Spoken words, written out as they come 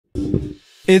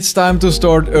It's time to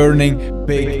start earning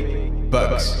big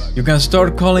bucks. You can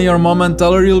start calling your mom and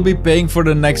tell her you'll be paying for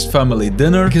the next family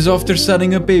dinner, because after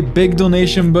setting up a big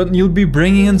donation button, you'll be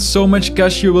bringing in so much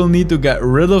cash you will need to get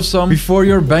rid of some before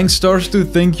your bank starts to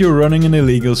think you're running an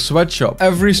illegal sweatshop.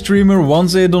 Every streamer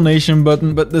wants a donation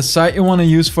button, but the site you want to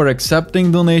use for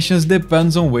accepting donations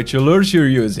depends on which alerts you're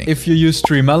using. If you use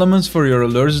StreamElements for your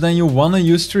alerts, then you want to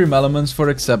use StreamElements for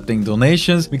accepting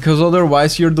donations, because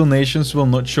otherwise your donations will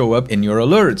not show up in your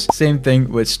alerts. Same thing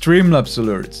with Streamlabs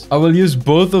alerts. I will use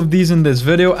both of these in this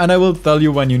video and I will tell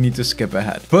you when you need to skip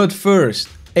ahead. But first,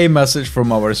 a message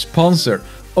from our sponsor.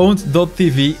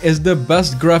 Owned.tv is the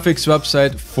best graphics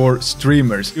website for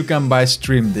streamers. You can buy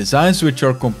stream designs, which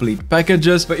are complete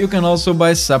packages, but you can also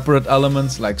buy separate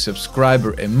elements like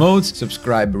subscriber emotes,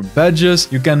 subscriber badges.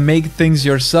 You can make things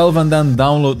yourself and then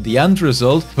download the end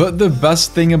result. But the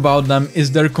best thing about them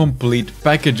is their complete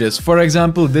packages. For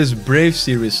example, this Brave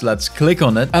series, let's click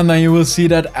on it, and then you will see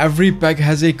that every pack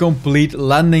has a complete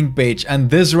landing page. And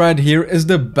this right here is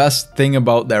the best thing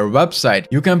about their website.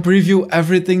 You can preview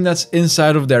everything that's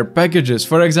inside of their packages.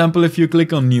 For example, if you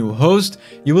click on new host,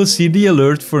 you will see the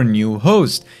alert for new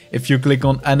host. If you click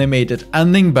on animated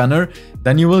ending banner,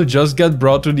 then you will just get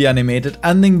brought to the animated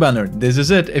ending banner. This is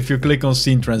it. If you click on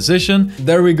scene transition,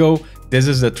 there we go. This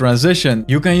is the transition.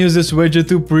 You can use this widget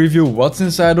to preview what's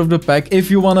inside of the pack.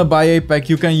 If you want to buy a pack,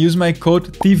 you can use my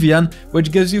code TVN,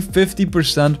 which gives you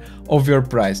 50% of your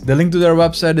price. The link to their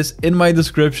website is in my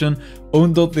description,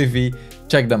 own.tv.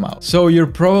 Check them out. So you're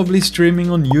probably streaming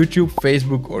on YouTube,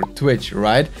 Facebook or Twitch,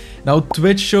 right? Now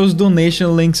Twitch shows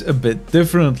donation links a bit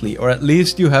differently, or at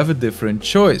least you have a different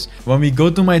choice. When we go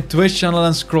to my Twitch channel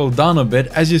and scroll down a bit,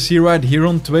 as you see right here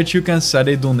on Twitch, you can set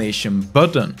a donation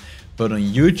button. But on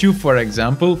YouTube, for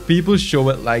example, people show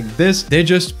it like this. They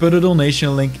just put a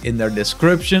donation link in their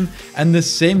description, and the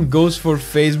same goes for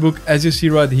Facebook. As you see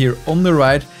right here on the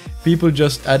right, people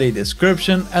just add a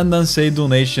description and then say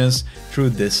donations through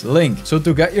this link. So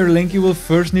to get your link, you will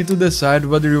first need to decide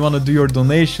whether you want to do your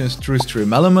donations through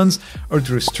StreamElements or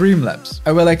through Streamlabs.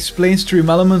 I will explain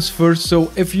StreamElements first.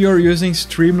 So if you are using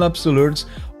Streamlabs alerts,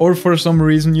 or for some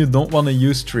reason you don't want to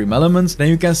use StreamElements, then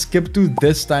you can skip to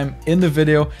this time in the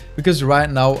video, because right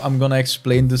now I'm gonna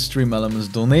explain the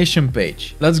StreamElements donation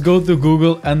page. Let's go to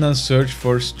Google and then search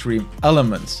for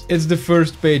StreamElements. It's the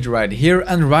first page right here,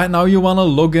 and right now you want to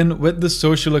log in with the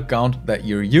social account that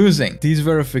you're using. These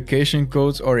verification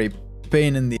codes are a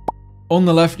pain in the... On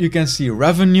the left, you can see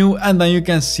revenue, and then you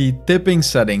can see tipping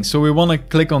settings. So we want to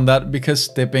click on that because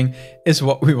tipping is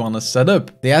what we want to set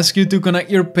up. They ask you to connect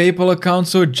your PayPal account,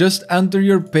 so just enter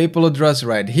your PayPal address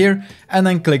right here and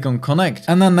then click on connect.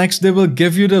 And then next they will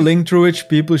give you the link through which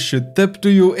people should tip to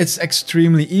you. It's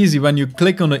extremely easy. When you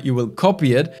click on it, you will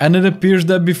copy it, and it appears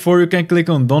that before you can click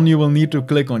on done, you will need to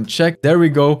click on check. There we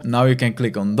go. Now you can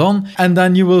click on done, and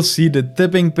then you will see the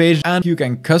tipping page and you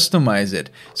can customize it.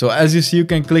 So as you see, you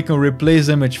can click on replace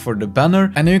image for the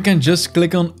banner, and then you can just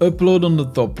click on upload on the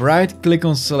top right, click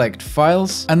on select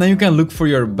files, and then you can look for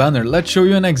your banner. Let's show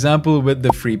you an example with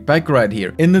the free pack right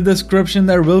here. In the description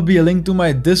there will be a link to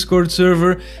my Discord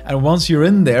server, and once you're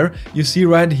in there, you see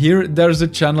right here there's a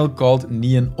channel called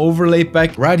Neon Overlay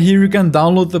Pack. Right here you can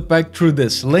download the pack through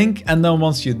this link, and then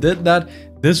once you did that,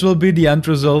 this will be the end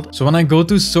result. So when I go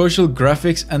to social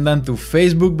graphics and then to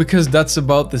Facebook, because that's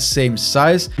about the same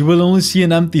size, you will only see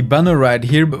an empty banner right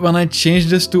here. But when I change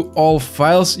this to all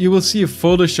files, you will see a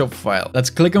Photoshop file.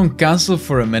 Let's click on cancel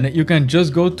for a minute. You can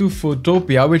just go to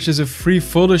Photopia, which is a free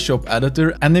Photoshop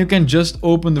editor, and you can just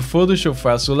open the Photoshop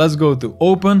file. So let's go to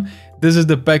open. This is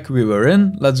the pack we were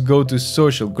in. Let's go to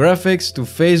social graphics, to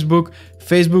Facebook,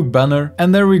 Facebook banner,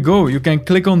 and there we go. You can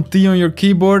click on T on your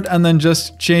keyboard and then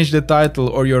just change the title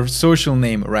or your social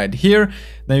name right here.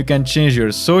 Then you can change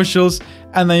your socials,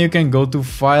 and then you can go to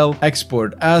file,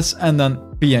 export as, and then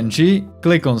PNG,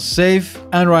 click on save,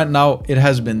 and right now it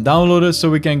has been downloaded.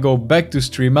 So we can go back to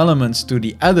StreamElements to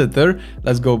the editor.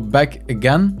 Let's go back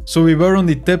again. So we were on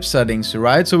the tip settings,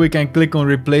 right? So we can click on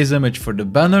replace image for the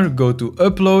banner, go to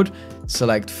upload,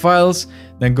 select files,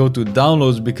 then go to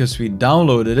downloads because we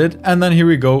downloaded it, and then here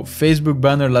we go, Facebook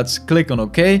banner. Let's click on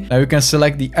OK. Now you can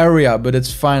select the area, but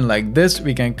it's fine like this.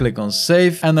 We can click on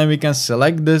save, and then we can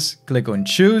select this, click on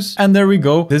choose, and there we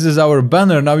go. This is our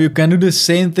banner. Now you can do the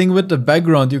same thing with the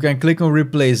background. You can click on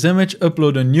replace image,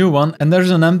 upload a new one, and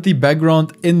there's an empty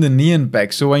background in the Neon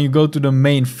pack. So when you go to the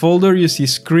main folder, you see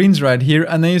screens right here,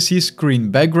 and then you see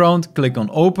screen background. Click on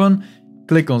open,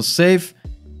 click on save,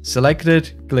 select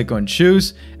it, click on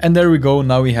choose, and there we go.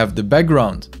 Now we have the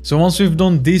background. So once we've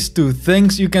done these two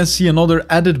things, you can see another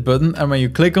edit button, and when you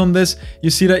click on this, you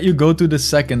see that you go to the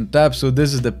second tab. So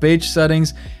this is the page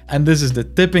settings, and this is the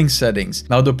tipping settings.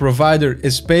 Now the provider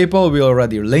is PayPal, we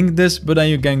already linked this, but then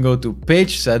you can go to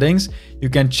page settings. You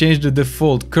can change the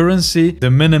default currency, the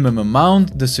minimum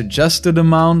amount, the suggested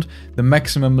amount, the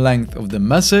maximum length of the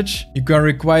message. You can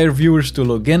require viewers to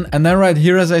log in, and then right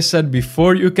here, as I said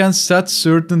before, you can set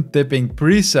certain tipping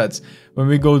presets. When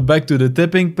we go back to the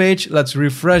tipping page, let's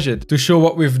refresh it to show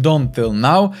what we've done till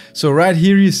now. So right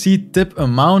here you see tip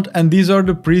amount, and these are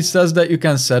the presets that you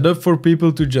can set up for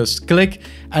people to just click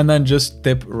and then just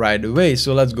tip right away.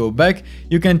 So let's go back.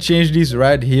 You can change these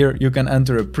right here. You can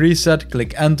enter a preset,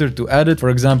 click enter to add it. For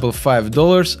example,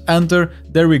 $5, enter.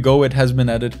 There we go, it has been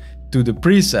added to the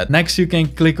preset. Next you can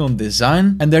click on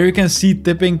design, and there you can see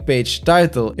tipping page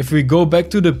title. If we go back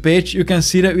to the page, you can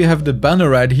see that we have the banner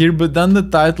right here, but then the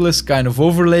title is kind of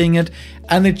overlaying it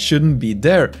and it shouldn't be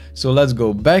there. So let's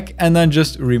go back and then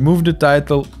just remove the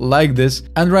title like this,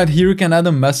 and right here you can add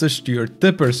a message to your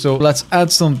tipper. So let's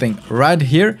add something right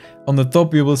here. On the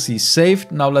top you will see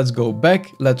saved. Now let's go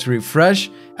back, let's refresh,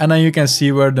 and then you can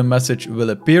see where the message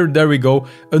will appear. There we go,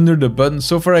 under the button.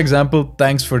 So for example,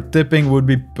 thanks for tipping would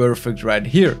be perfect right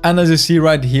here. And as you see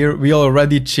right here, we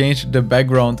already changed the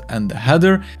background and the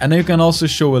header, and then you can also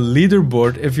show a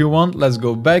leaderboard if you want. Let's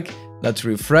go back, let's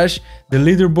refresh. The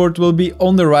leaderboard will be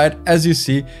on the right, as you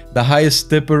see, the highest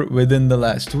tipper within the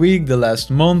last week, the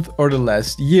last month, or the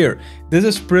last year. This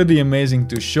is pretty amazing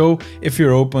to show if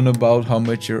you're open about how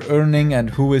much you're earning and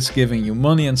who is giving you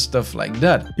money and stuff like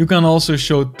that. You can also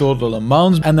show total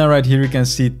amounts, and then right here you can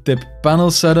see tip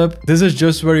panel setup. This is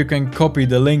just where you can copy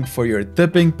the link for your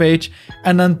tipping page,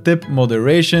 and then tip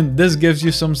moderation. This gives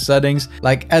you some settings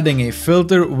like adding a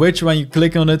filter, which when you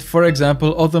click on it, for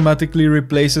example, automatically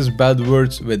replaces bad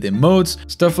words with emotes,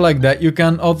 stuff like that. You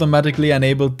can automatically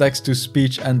enable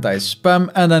text-to-speech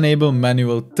anti-spam and enable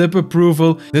manual tip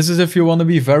approval. This is if you want to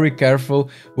be very careful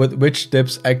with which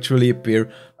tips actually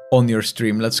appear on your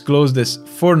stream. Let's close this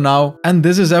for now, and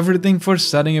this is everything for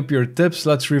setting up your tips.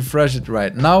 Let's refresh it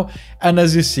right now, and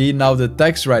as you see now the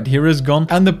text right here is gone,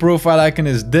 and the profile icon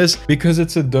is this. Because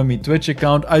it's a dummy Twitch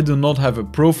account, I do not have a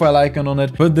profile icon on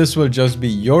it, but this will just be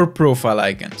your profile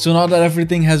icon. So now that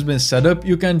everything has been set up,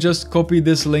 you can just copy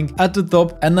this link at the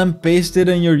top and then paste it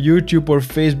in your YouTube or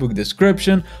Facebook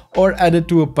description, or add it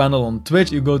to a panel on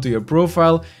Twitch. You go to your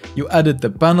profile, you edit the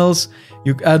panels,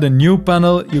 you add a new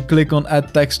panel, you click on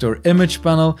add text or image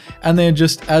panel, and then you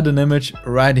just add an image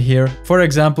right here. For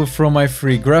example, from my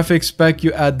free graphics pack,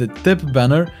 you add the tip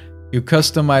banner, you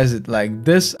customize it like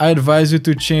this. I advise you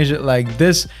to change it like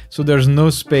this, so there's no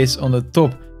space on the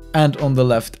top and on the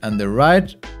left and the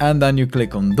right, and then you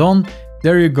click on done.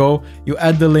 There you go, you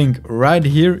add the link right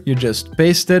here, you just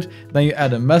paste it, then you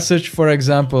add a message, for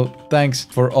example, thanks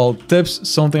for all tips,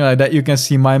 something like that. You can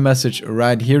see my message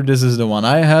right here, this is the one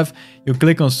I have. You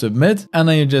click on submit, and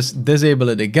then you just disable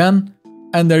it again,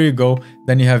 and there you go.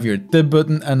 Then you have your tip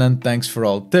button, and then thanks for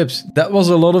all tips. That was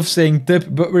a lot of saying tip,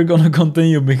 but we're gonna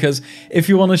continue, because if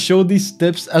you want to show these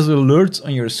tips as alerts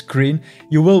on your screen,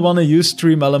 you will want to use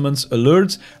StreamElements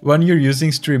alerts when you're using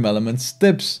StreamElements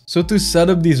tips. So to set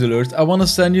up these alerts, I want to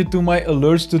send you to my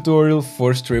alerts tutorial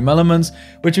for StreamElements,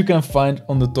 which you can find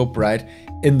on the top right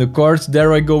in the cards.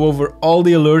 There I go over all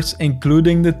the alerts,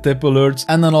 including the tip alerts,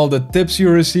 and then all the tips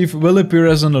you receive will appear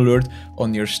as an alert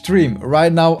on your stream.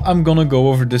 Right now I'm gonna go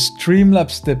over the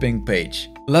Streamlabs tipping page.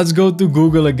 Let's go to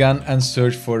Google again and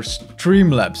search for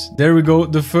Streamlabs. There we go,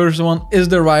 the first one is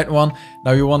the right one.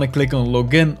 Now you want to click on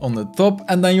login on the top,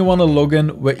 and then you want to log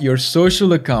in with your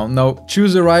social account. Now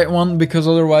choose the right one, because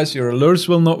otherwise your alerts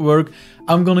will not work.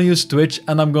 I'm gonna use Twitch,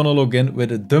 and I'm gonna log in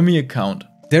with a dummy account.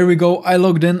 There we go, I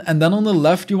logged in, and then on the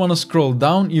left you want to scroll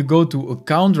down, you go to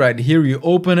account right here, you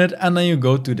open it, and then you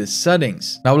go to the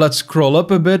settings. Now let's scroll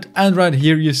up a bit, and right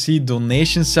here you see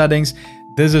donation settings.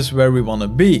 This is where we want to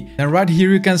be. And right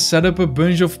here you can set up a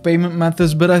bunch of payment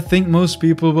methods, but I think most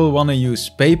people will want to use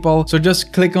PayPal. So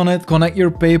just click on it, connect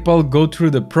your PayPal, go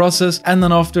through the process, and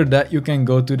then after that you can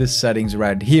go to the settings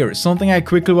right here. Something I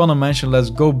quickly want to mention, let's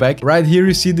go back. Right here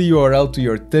you see the URL to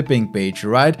your tipping page,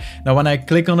 right? Now when I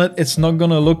click on it, it's not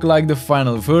gonna look like the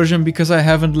final version because I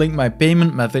haven't linked my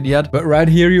payment method yet, but right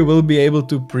here you will be able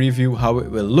to preview how it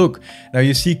will look. Now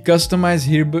you see customize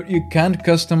here, but you can't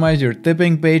customize your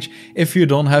tipping page if you you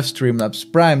don't have Streamlabs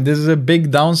Prime. This is a big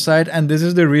downside, and this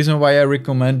is the reason why I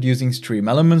recommend using Stream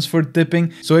Elements for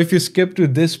tipping. So if you skip to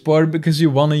this part because you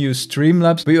want to use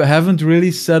Streamlabs but you haven't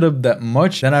really set up that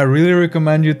much, then I really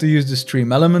recommend you to use the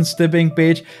Stream Elements tipping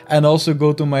page and also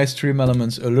go to my Stream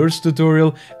Elements alerts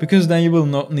tutorial, because then you will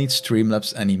not need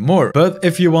Streamlabs anymore. But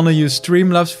if you want to use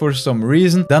Streamlabs for some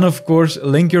reason, then of course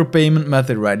link your payment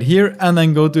method right here and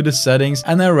then go to the settings,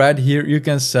 and then right here you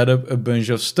can set up a bunch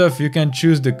of stuff. You can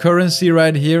choose the currency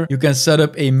right here, you can set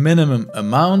up a minimum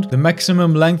amount, the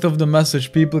maximum length of the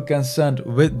message people can send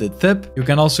with the tip. You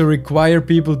can also require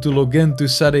people to log in to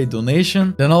set a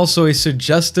donation, then also a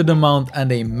suggested amount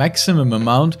and a maximum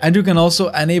amount, and you can also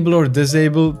enable or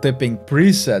disable tipping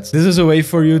presets. This is a way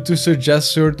for you to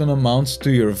suggest certain amounts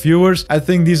to your viewers. I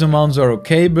think these amounts are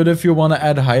okay, but if you want to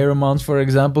add higher amounts, for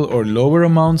example, or lower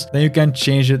amounts, then you can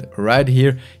change it right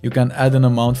here. You can add an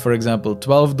amount, for example,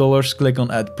 $12, click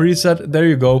on add preset, there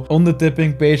you go. On the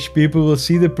tipping page, people will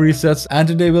see the presets and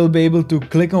they will be able to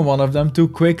click on one of them to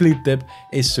quickly tip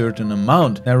a certain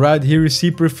amount. Now right here you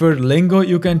see preferred lingo,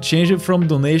 you can change it from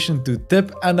donation to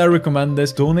tip, and I recommend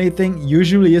this. Donating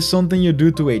usually is something you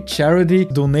do to a charity.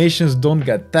 Donations don't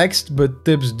get taxed, but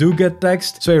tips do get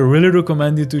taxed, so I really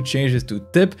recommend you to change it to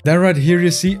tip. Then right here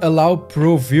you see allow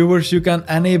pro viewers, you can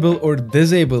enable or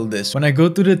disable this. When I go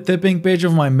to the tipping page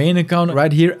of my main account,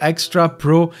 right here extra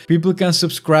pro, people can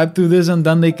subscribe to this and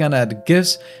then they can add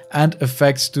gifts and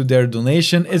effects to their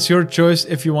donation. It's your choice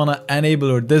if you want to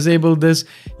enable or disable this.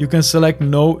 You can select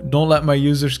no, don't let my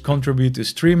users contribute to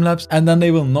Streamlabs, and then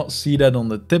they will not see that on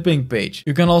the tipping page.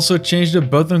 You can also change the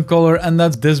button color, and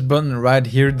that's this button right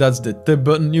here, that's the tip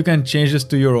button. You can change this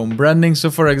to your own branding. So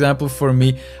for example, for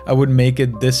me, I would make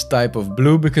it this type of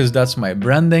blue because that's my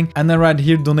branding. And then right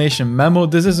here, donation memo,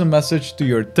 this is a message to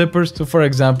your tippers. So for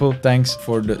example, thanks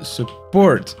for the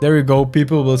support. There you go,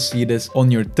 people will see this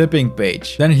on your tipping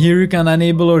page. Then here you can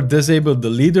enable or disable the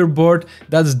leaderboard,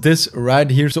 that's this right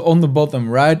here. So on the bottom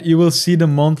right, you will see the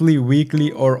monthly,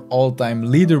 weekly or all-time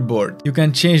leaderboard. You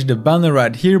can change the banner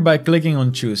right here by clicking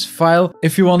on choose file.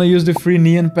 If you want to use the free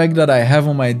neon pack that I have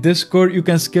on my Discord, you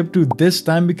can skip to this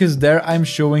time because there I'm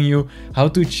showing you how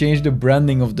to change the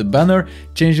branding of the banner,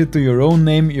 change it to your own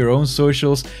name, your own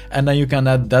socials, and then you can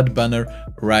add that banner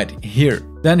right here.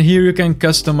 Then here you can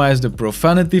customize the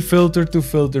profanity filter to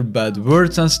filter bad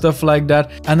words and stuff like that.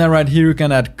 And then right here you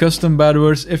can add custom bad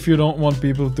words. If you don't want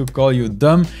people to call you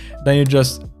dumb, then you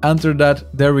just enter that,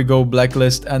 there we go,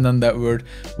 blacklist, and then that word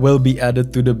will be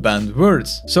added to the banned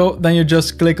words. So then you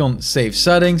just click on save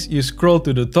settings, you scroll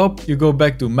to the top, you go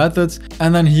back to methods,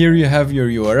 and then here you have your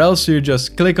URL, so you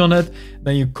just click on it,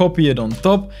 then you copy it on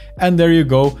top, and there you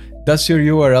go. That's your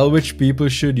URL which people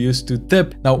should use to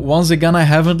tip. Now once again, I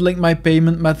haven't linked my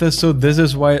payment method, so this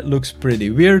is why it looks pretty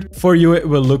weird. For you it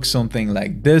will look something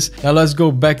like this. Now let's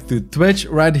go back to Twitch.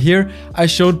 Right here I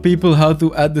showed people how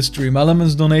to add the Stream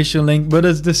Elements donation link, but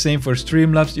it's the same for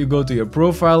Streamlabs. You go to your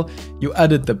profile, you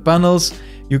edit the panels,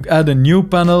 you add a new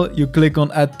panel, you click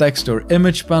on add text or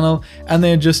image panel, and then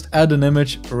you just add an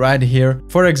image right here.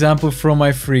 For example, from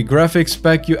my free graphics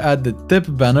pack, you add the tip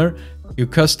banner, you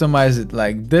customize it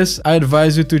like this. I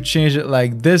advise you to change it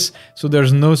like this, so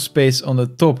there's no space on the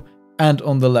top and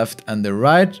on the left and the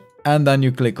right, and then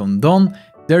you click on done.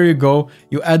 There you go,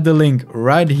 you add the link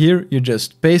right here, you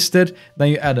just paste it, then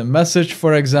you add a message,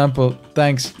 for example,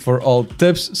 thanks for all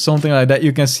tips, something like that.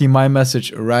 You can see my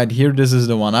message right here, this is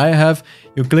the one I have.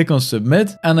 You click on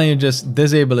submit, and then you just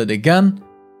disable it again.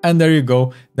 And there you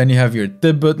go, then you have your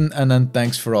tip button, and then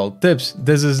thanks for all tips.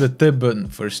 This is the tip button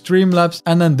for Streamlabs,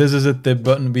 and then this is a tip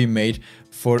button we made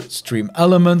for Stream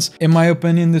Elements. In my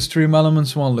opinion, the Stream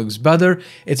Elements one looks better.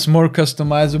 It's more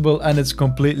customizable and it's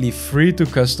completely free to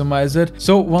customize it.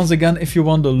 So once again, if you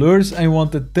want alerts and you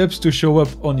want the tips to show up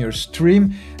on your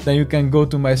stream, then you can go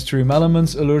to my Stream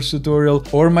Elements alerts tutorial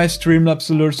or my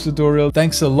Streamlabs alerts tutorial.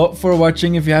 Thanks a lot for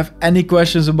watching. If you have any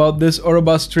questions about this or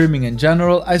about streaming in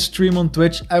general, I stream on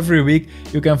Twitch every week.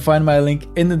 You can find my link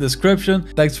in the description.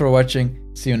 Thanks for watching.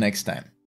 See you next time.